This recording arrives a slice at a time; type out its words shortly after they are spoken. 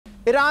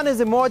Iran is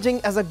emerging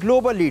as a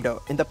global leader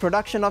in the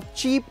production of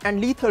cheap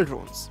and lethal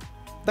drones.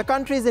 The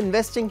country is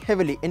investing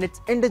heavily in its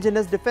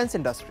indigenous defense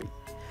industry.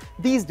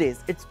 These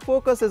days, its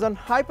focus is on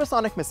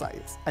hypersonic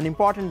missiles, an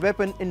important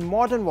weapon in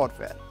modern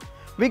warfare.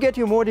 We get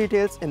you more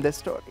details in this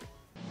story.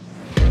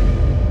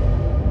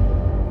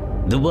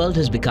 The world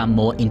has become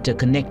more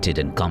interconnected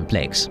and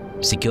complex.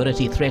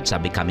 Security threats are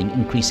becoming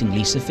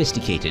increasingly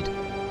sophisticated.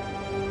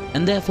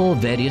 And therefore,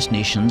 various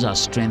nations are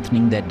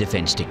strengthening their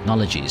defense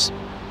technologies.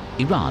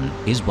 Iran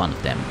is one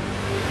of them.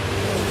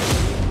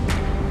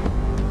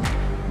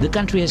 The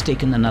country has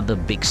taken another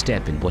big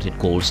step in what it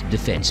calls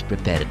defense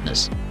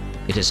preparedness.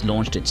 It has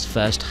launched its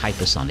first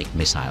hypersonic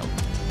missile.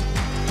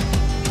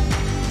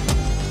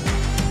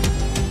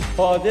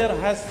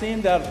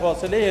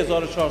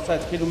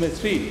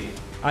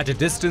 At a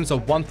distance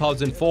of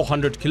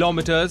 1,400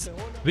 kilometers,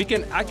 we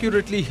can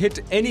accurately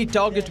hit any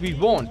target we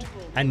want,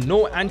 and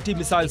no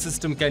anti-missile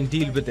system can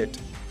deal with it.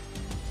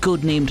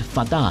 Codenamed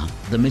Fatah,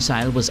 the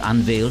missile was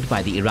unveiled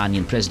by the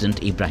Iranian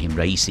President Ibrahim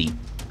Raisi.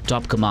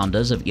 Top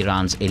commanders of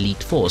Iran's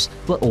elite force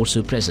were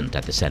also present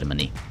at the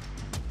ceremony.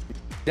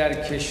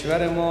 This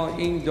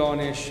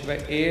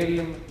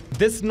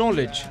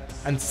knowledge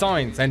and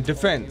science and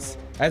defense,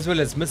 as well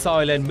as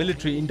missile and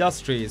military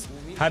industries,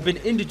 have been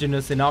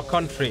indigenous in our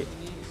country.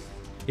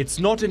 It's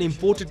not an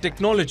imported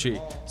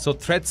technology, so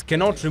threats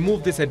cannot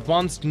remove this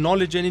advanced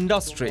knowledge and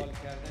industry.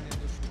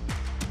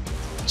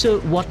 So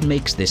what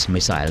makes this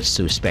missile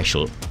so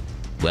special?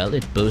 Well,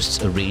 it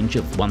boasts a range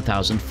of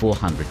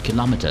 1,400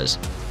 kilometers.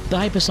 The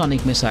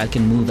hypersonic missile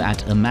can move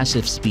at a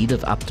massive speed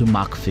of up to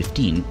Mach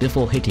 15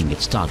 before hitting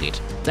its target.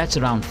 That's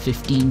around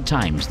 15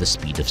 times the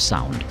speed of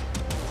sound.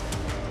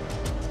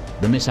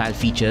 The missile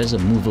features a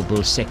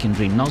movable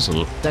secondary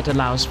nozzle that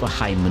allows for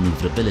high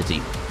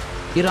maneuverability.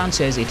 Iran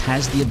says it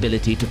has the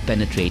ability to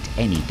penetrate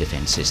any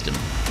defense system.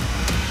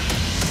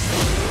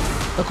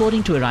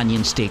 According to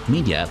Iranian state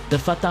media, the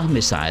Fatah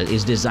missile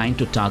is designed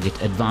to target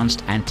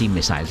advanced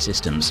anti-missile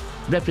systems,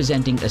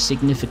 representing a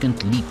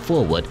significant leap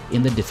forward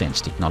in the defense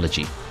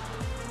technology.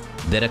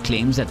 There are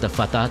claims that the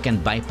Fatah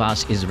can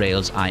bypass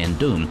Israel's Iron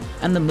Dome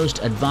and the most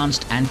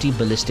advanced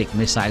anti-ballistic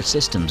missile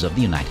systems of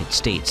the United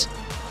States.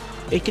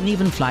 It can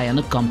even fly on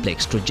a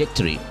complex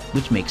trajectory,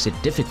 which makes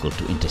it difficult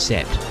to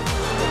intercept.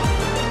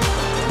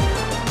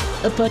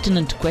 A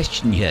pertinent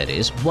question here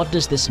is, what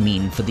does this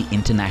mean for the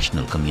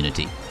international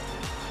community?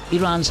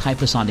 Iran's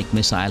hypersonic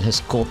missile has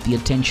caught the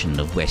attention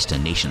of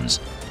Western nations,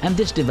 and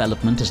this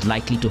development is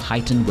likely to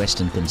heighten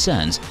Western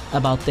concerns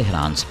about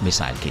Tehran's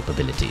missile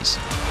capabilities.